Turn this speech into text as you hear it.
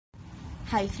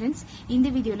Hi friends, in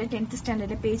the video la 10th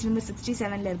standard page number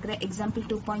 67 la irukra example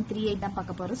 2.38 தான்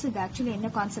பார்க்க போறோம். So இது actually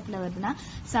என்ன கான்செப்ட்ல வருதுன்னா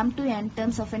sum to n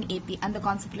terms of an AP அந்த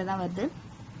கான்செப்ட்ல தான் வருது.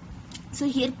 So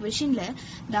here question la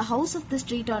the house of the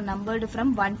street are numbered from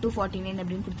 1 to 49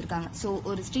 அப்படினு கொடுத்திருக்காங்க. So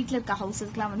ஒரு ஸ்ட்ரீட்ல இருக்க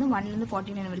ஹவுசஸ்லாம் வந்து 1 ல இருந்து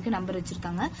 49 வரைக்கும் நம்பர்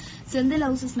வச்சிருக்காங்க. Senthil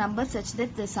houses number such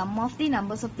that the sum of the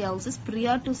numbers of the houses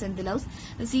prior to Senthil house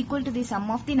is equal to the sum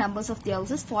of the numbers of the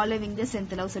houses following the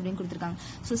Senthil house அப்படினு கொடுத்திருக்காங்க.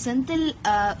 So Senthil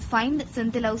find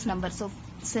Senthil house number. So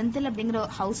Senthil அப்படிங்கிற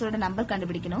ஹவுஸோட number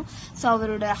கண்டுபிடிக்கணும். So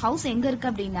அவரோட house எங்க இருக்கு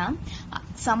அப்படின்னா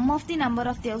some of the number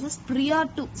of the houses Briar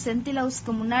to Senthil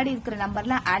ஹவுஸ்க்கு முன்னாடி இருக்கிற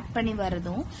நம்பர்லாம் ஆட் பண்ணி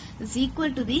வரதும் இஸ்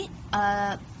ஈக்குவல் டு தி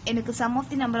எனக்கு some of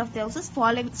the number of the houses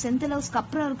following Senthil ஹவுஸ்க்கு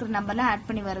அப்புறம் இருக்கிற நம்பர்லாம் ஆட்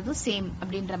பண்ணி வரதும் சேம்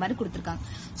அப்படின்ற மாதிரி கொடுத்துருக்காங்க.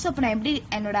 சோ அப்ப நான் எப்படி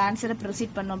என்னோட ஆன்சரை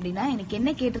ப்ரொசீட் பண்ணோம் அப்படின்னா எனக்கு என்ன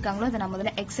கேட்டிருக்காங்களோ அதை நான்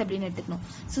முதல்ல எக்ஸ் அப்படின்னு எடுத்துக்கணும்.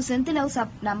 So Senthil house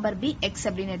number B X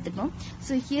அப்படின்னு எடுத்துக்கணும்.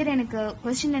 சோ ஹியர் எனக்கு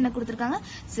கொஸ்டின் என்ன கொடுத்துருக்காங்க,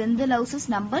 Senthil houses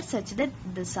number such that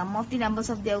the sum of the numbers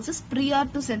of the houses prior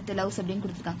to Senthil house அப்படினு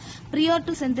கொடுத்திருக்காங்க. prior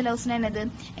to Senthil houseனா என்னது,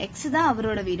 x தான்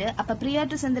அவரோட வீடு. அப்ப prior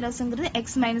to Senthil houseங்கிறது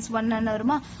x minus 1 ன்னு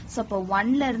வருமா. சோ அப்ப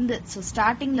 1 ல இருந்து சோ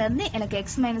ஸ்டார்டிங்ல இருந்து எனக்கு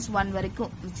x minus 1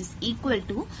 வரைக்கும் which is equal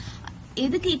to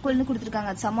எதுக்கு ஈக்குவல்னு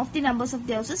கொடுத்திருக்காங்க, sum of the numbers of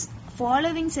the houses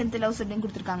following Senthil house அப்படின்னு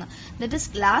கொடுத்திருக்காங்க. that is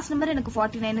last number எனக்கு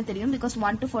 49 தெரியும் because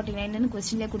 1 to 49 ன்னு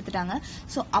क्वेश्चनலயே கொடுத்துட்டாங்க.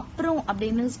 சோ அப்புறம்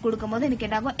அப்படினு கொடுக்கும்போது எனக்கு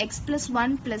என்ன ஆகும், x plus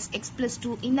 1 plus x plus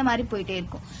 2 இந்த மாதிரி போயிட்டே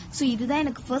இருக்கும். சோ இதுதான்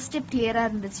எனக்கு ஃபர்ஸ்ட் ஸ்டெப் கிளியரா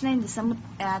இருந்துச்சுன்னா இந்த சம்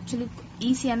ஆக்சுவலி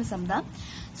ஈஸியான சம் தான்.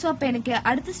 சோ அப்ப எனக்கு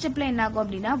அடுத்த ஸ்டெப்ல என்ன ஆகும்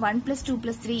அப்படின்னா 1 plus 2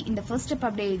 plus 3 இந்த ஃபர்ஸ்ட் ஸ்டெப்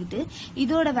அப்படியே எழுதிட்டு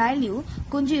இதோட வேல்யூ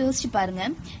கொஞ்சம் யோசிச்சு பாருங்க.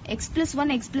 x plus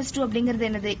 1 x plus 2 அப்படிங்கிறது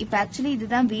என்னது, இப்ப ஆக்சுவலி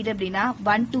இதுதான் வீடு அப்படின்னா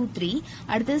 1 2 3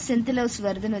 அடுத்தது செந்தில் ஹவுஸ்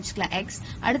வருதுன்னு வச்சுக்கலாம் x,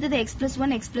 அடுத்தது x plus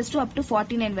 1 x plus 2 up to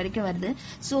 49 வரைக்கும் வருது.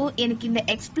 சோ எனக்கு இந்த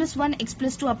x plus 1 x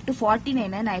plus 2 up to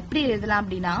 49 நான் எப்படி எழுதலாம்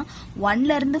அப்படின்னா 1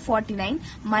 ல இருந்து 49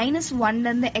 minus 1 ல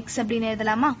இருந்து x அப்படின்னு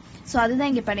எழுதலாமா. சோ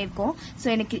அதுதான் இங்க பண்ணிருக்கோம். சோ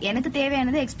எனக்கு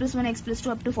தேவையானது x plus 1 x plus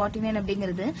 2 up to 49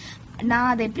 அப்படிங்கிறது நான்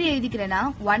அதை எப்படி எழுதிக்கிறேன்னா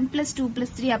 1 plus 2 plus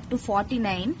 3 up to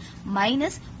 49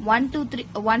 minus 1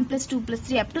 plus 2 plus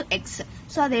 3 up to x.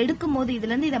 So அதை எடுக்கும் போது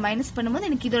இதுல இருந்து இதை மைனஸ் பண்ணும்போது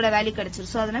எனக்கு இதோட வேல்யூ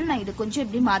கிடைச்சிரும். சோ அதனால நான் இது கொஞ்சம்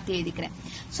எப்படி மாத்தி எழுதிக்கிறேன்.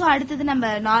 சோ அடுத்தது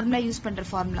நம்ம நார்மலா யூஸ் பண்ற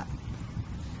ஃபார்முலா.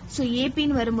 சோ AP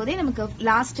ன்னு வரும்போதே நமக்கு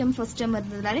லாஸ்ட் டேர்ம் ஃபர்ஸ்ட் டேர்ம்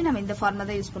இருந்ததால நம்ம இந்த ஃபார்முலா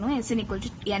தான் யூஸ் பண்ணுவோம். SN equal to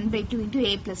n by 2 into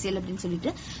a plus l அப்படின்னு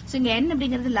சொல்லிட்டு. சோ இங்க n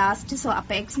அப்படிங்கிறது லாஸ்ட், சோ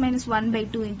அப்ப x minus 1 by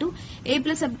 2 into a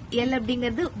plus l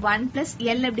அப்படிங்கிறது 1 plus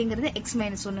l அப்படிங்கிறது x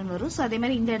minus 1 ன்னு வரும். சோ அதே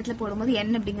மாதிரி இந்த இடத்துல போடும்போது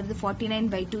n அப்படிங்கிறது 49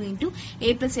 by 2 into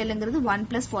a plus l ங்கிறது 1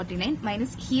 plus 49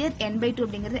 minus here n by 2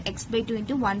 அப்படிங்கிறது x by 2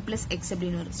 into 1 plus x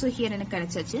அப்படின்னு வரும். சோ here எனக்கு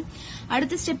கிடைச்சாச்சு.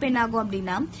 அடுத்த ஸ்டெப் என்ன ஆகும்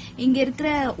அப்படின்னா இங்க இருக்கிற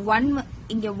 1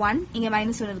 இங்க 1 இங்க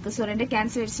 -1 இருக்கு. சோ ரெண்டு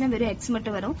கேன்சல் ஆயிடுச்சுனா வெறும் x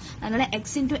மட்டும் வரும். அதனால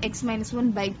x into x minus 1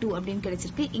 by 2 அப்படினு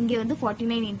கிடைச்சிருக்கு. இங்க வந்து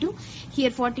 49 into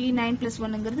here 49 plus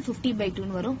 1 ங்கிறது 50 by 2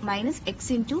 ன்னு வரும். minus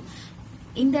x into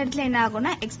இந்த இடத்துல என்ன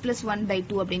ஆகும்னா x plus 1 by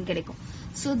 2 அப்படினு கிடைக்கும்.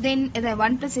 So then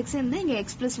 1 plus x வந்து இங்க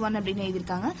x plus 1 அப்படின்னு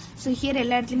எழுதிருக்காங்க. So here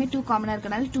எல்லா இடத்துலயுமே 2 காமனா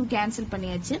இருக்கனால 2 கேன்சல்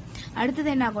பண்ணியாச்சு.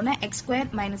 அடுத்தது என்ன ஆகும்னா x square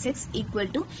minus x equal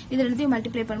to இது ரெண்டுத்தையும்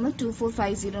மல்டிப்ளை பண்ணும்போது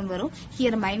 2450 ன்னு வரும்.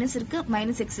 here minus இருக்கு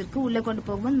minus x இருக்கு, உள்ள கொண்டு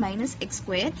போகும்போது minus x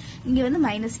square, இங்க வந்து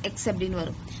minus x அப்படின்னு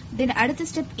வரும். then அடுத்த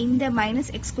ஸ்டெப் இந்த minus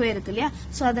x square இருக்கு இல்லையா,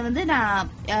 சோ அதை வந்து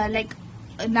நான் லைக்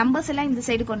நம்பர்ஸ் எல்லாம் இந்த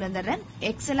சைடு கொண்டு வந்துடுறேன்,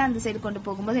 x எல்லாம் இந்த சைடு கொண்டு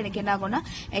போகும்போது எனக்கு என்ன ஆகும்னா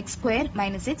x square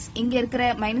minus x, இங்க இருக்கிற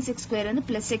minus x square வந்து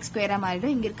plus x square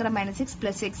மாறிடும், இங்க இருக்கிற minus x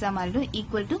plus x மாறிடும்,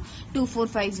 equal to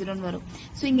 2450 ன்னு வரும்.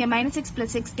 சோ இங்க minus x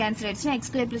plus x cancel ஆயிடுச்சுனா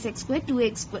x square plus x square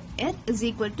 2x square is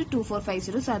equal to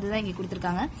 2450. So அதுதான் இங்க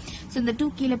கொடுத்திருக்காங்க. சோ இந்த 2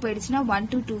 கீழ போயிடுச்சுனா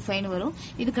 1225 ன்னு வரும்.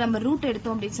 இதுக்கு நம்ம ரூட்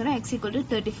எடுத்தோம் அப்படினு சொன்னா x equal to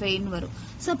 35 ன்னு வரும்.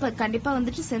 சோ அப்ப கண்டிப்பா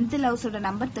வந்துட்டு செந்தில் ஹவுஸோட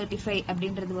நம்பர் 35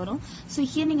 அப்படின்றது வரும். சோ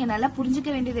here நீங்க நல்லா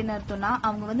புரிஞ்சுக்க வேண்டியது என்ன அர்த்தம்னா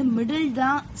அவங்க வந்து மிடில்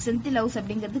தான் செந்தில் ஹவுஸ்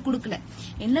அப்படிங்கிறது கொடுக்கல,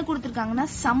 என்ன கொடுத்திருக்காங்கன்னா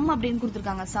சம் அப்படின்னு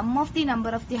கொடுத்திருக்காங்க, some of the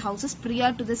number of the houses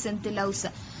Briar to the Senthil house.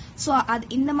 So அது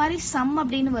இந்த மாதிரி சம்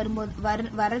அப்படின்னு வரும்போது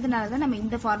வரதுனாலதான் நம்ம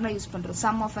இந்த ஃபார்முலா யூஸ் பண்றோம்,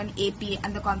 சம் ஆஃப் அன் AP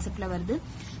அந்த கான்செப்ட்ல வருது.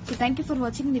 So thank you for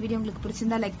watching. இந்த வீடியோ உங்களுக்கு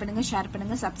பிடிச்சிருந்தா லைக் பண்ணுங்க, ஷேர்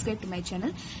பண்ணுங்க, சப்ஸ்கிரைப் டு மை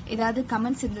சேனல். ஏதாவது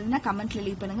கமெண்ட்ஸ் இருந்ததுன்னா கமெண்ட்ல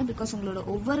லீவ் பண்ணுங்க, பிகாஸ் உங்களோட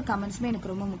ஒவ்வொரு கமெண்ட்ஸுமே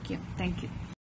எனக்கு ரொம்ப முக்கியம். தேங்க்யூ.